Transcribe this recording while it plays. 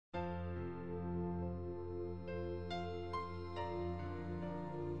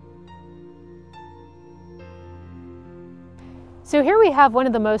So here we have one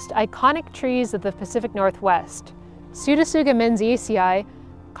of the most iconic trees of the Pacific Northwest, Pseudotsuga menziesii,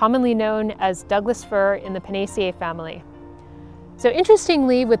 commonly known as Douglas-fir in the Pinaceae family. So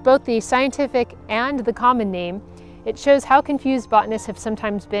interestingly, with both the scientific and the common name, it shows how confused botanists have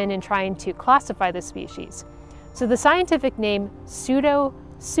sometimes been in trying to classify the species. So the scientific name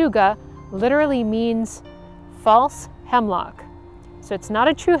Pseudotsuga literally means false hemlock. So it's not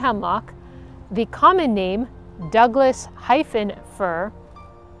a true hemlock. The common name, Douglas-fir,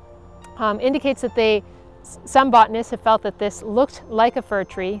 indicates that some botanists have felt that this looked like a fir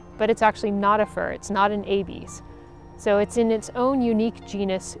tree, but it's actually not a fir, it's not an Abies. So it's in its own unique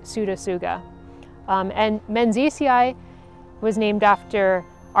genus, Pseudotsuga. And menziesii was named after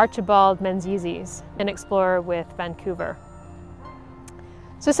Archibald Menzies, an explorer with Vancouver.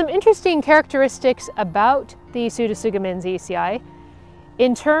 So some interesting characteristics about the Pseudotsuga menziesii.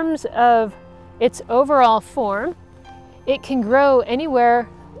 In terms of its overall form, it can grow anywhere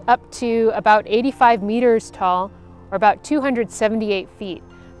up to about 85 meters tall, or about 278 feet.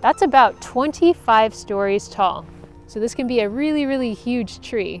 That's about 25 stories tall. So this can be a really, really huge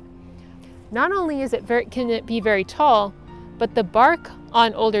tree. Not only can it be very tall, but the bark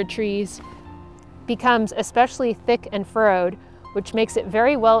on older trees becomes especially thick and furrowed, which makes it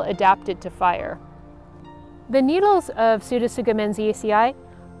very well adapted to fire. The needles of Pseudotsuga menziesii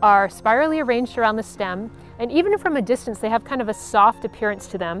are spirally arranged around the stem, and even from a distance they have kind of a soft appearance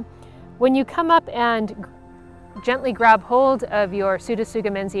to them. When you come up and gently grab hold of your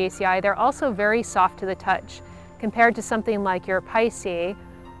Pseudotsuga menziesii, they're also very soft to the touch, compared to something like your Pinaceae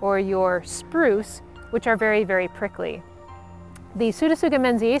or your spruce, which are very, very prickly. The Pseudotsuga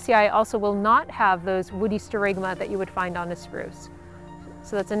menziesii also will not have those woody sterigma that you would find on a spruce.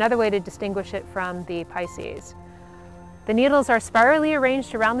 So that's another way to distinguish it from the Pinaceae. The needles are spirally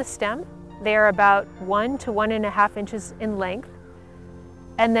arranged around the stem. They are about 1 to 1.5 inches in length.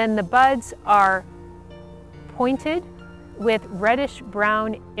 And then the buds are pointed with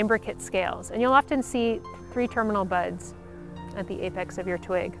reddish-brown imbricate scales. And you'll often see 3 terminal buds at the apex of your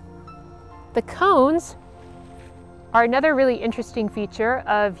twig. The cones are another really interesting feature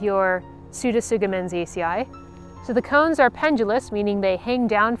of your Pseudotsuga menziesii. So the cones are pendulous, meaning they hang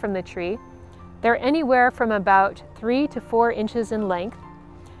down from the tree. They're anywhere from about 3 to 4 inches in length.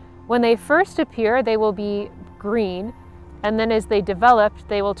 When they first appear, they will be green, and then as they develop,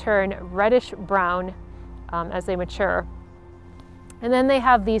 they will turn reddish brown as they mature. And then they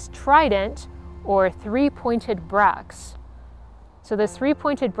have these trident or 3-pointed bracts. So the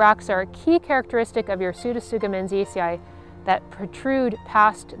 3-pointed bracts are a key characteristic of your Pseudotsuga menziesii that protrude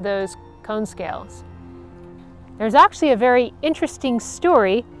past those cone scales. There's actually a very interesting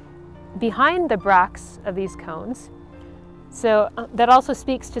story behind the bracts of these cones. So that also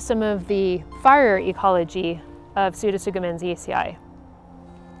speaks to some of the fire ecology of Pseudotsuga menziesii.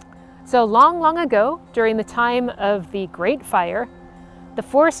 So long ago, during the time of the Great Fire, the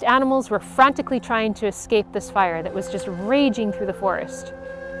forest animals were frantically trying to escape this fire that was just raging through the forest.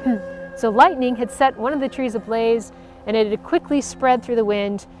 So lightning had set one of the trees ablaze, and it had quickly spread through the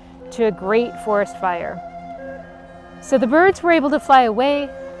wind to a great forest fire. So the birds were able to fly away.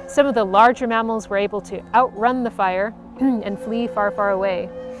 Some of the larger mammals were able to outrun the fire and flee far, far away.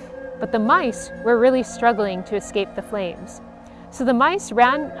 But the mice were really struggling to escape the flames. So the mice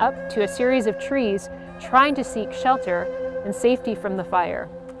ran up to a series of trees trying to seek shelter and safety from the fire,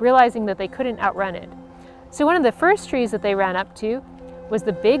 realizing that they couldn't outrun it. So one of the first trees that they ran up to was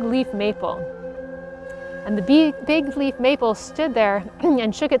the big leaf maple. And the big leaf maple stood there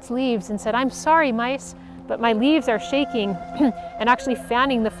and shook its leaves and said, "I'm sorry, mice, but my leaves are shaking and actually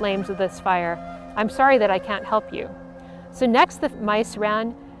fanning the flames of this fire. I'm sorry that I can't help you." So next the mice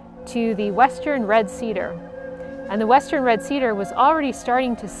ran to the western red cedar. And the western red cedar was already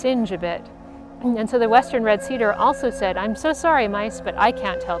starting to singe a bit. And so the western red cedar also said, "I'm so sorry, mice, but I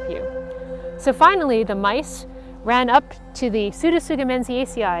can't help you." So finally, the mice ran up to the Pseudotsuga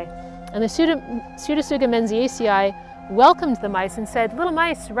menziesii, and the Pseudotsuga menziesii welcomed the mice and said, "Little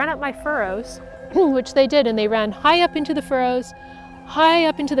mice, run up my furrows," which they did, and they ran high up into the furrows, high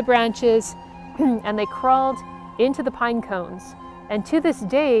up into the branches, and they crawled into the pine cones. And to this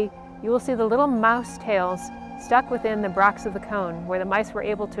day, you will see the little mouse tails stuck within the bracts of the cone, where the mice were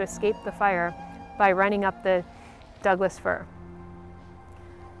able to escape the fire by running up the Douglas-fir.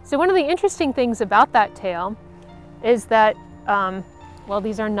 So one of the interesting things about that tail is that, well,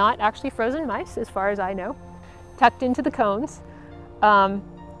 these are not actually frozen mice, as far as I know, tucked into the cones.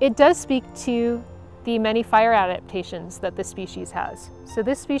 It does speak to the many fire adaptations that this species has. So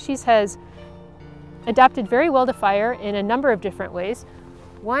this species has adapted very well to fire in a number of different ways.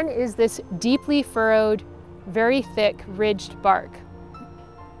 One is this deeply furrowed very thick, ridged bark.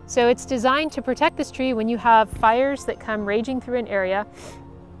 So it's designed to protect this tree when you have fires that come raging through an area,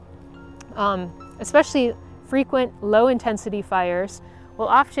 especially frequent low-intensity fires will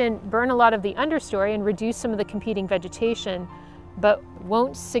often burn a lot of the understory and reduce some of the competing vegetation, but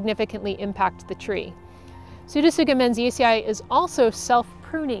won't significantly impact the tree. Pseudotsuga menziesii is also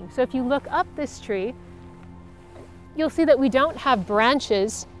self-pruning. So if you look up this tree, you'll see that we don't have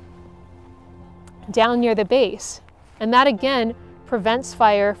branches down near the base. And that again prevents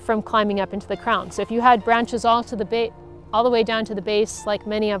fire from climbing up into the crown. So if you had branches all the way down to the base like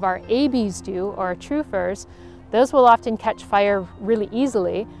many of our ABs do, or our true firs, those will often catch fire really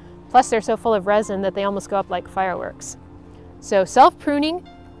easily. Plus they're so full of resin that they almost go up like fireworks. So self-pruning,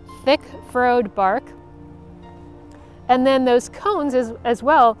 thick furrowed bark, and then those cones as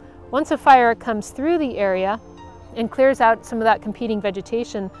well, once a fire comes through the area and clears out some of that competing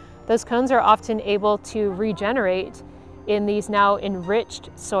vegetation, those cones are often able to regenerate in these now enriched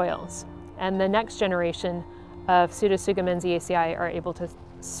soils. And the next generation of Pseudotsuga menziesii are able to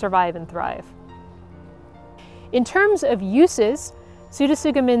survive and thrive. In terms of uses,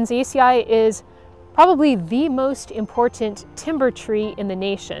 Pseudotsuga menziesii is probably the most important timber tree in the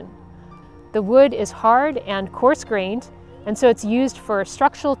nation. The wood is hard and coarse-grained, and so it's used for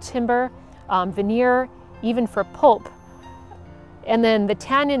structural timber, veneer, even for pulp. And then the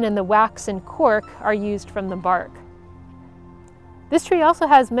tannin and the wax and cork are used from the bark. This tree also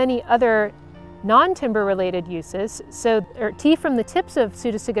has many other non-timber related uses. So teeth from the tips of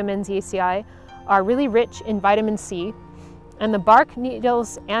Pseudotsuga menziesii are really rich in vitamin C, and the bark,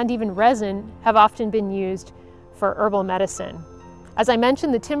 needles, and even resin have often been used for herbal medicine. As I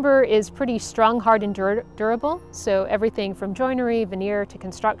mentioned, the timber is pretty strong, hard, and durable, so everything from joinery, veneer, to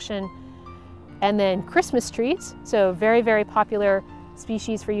construction. And then Christmas trees, so very, very popular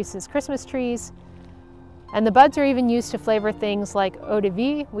species for use as Christmas trees. And the buds are even used to flavor things like eau de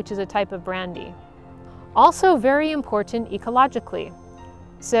vie, which is a type of brandy. Also very important ecologically.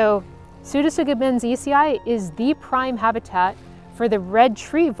 So Pseudotsuga menziesii is the prime habitat for the red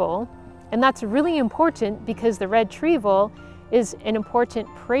tree vole, and that's really important because the red tree vole is an important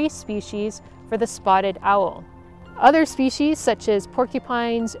prey species for the spotted owl. Other species such as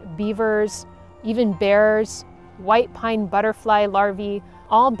porcupines, beavers, even bears, white pine butterfly larvae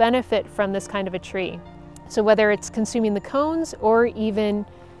all benefit from this kind of a tree. So whether it's consuming the cones or even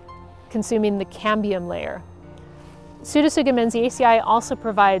consuming the cambium layer. Pseudotsuga menziesii also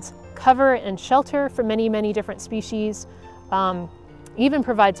provides cover and shelter for many, many different species, even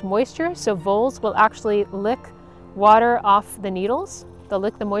provides moisture, so voles will actually lick water off the needles. They'll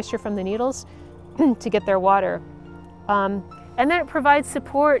lick the moisture from the needles to get their water. And then it provides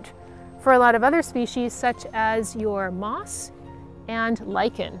support for a lot of other species such as your moss and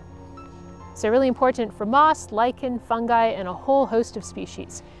lichen. So really important for moss, lichen, fungi, and a whole host of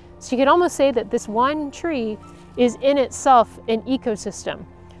species. So you could almost say that this one tree is in itself an ecosystem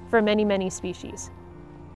for many, many species.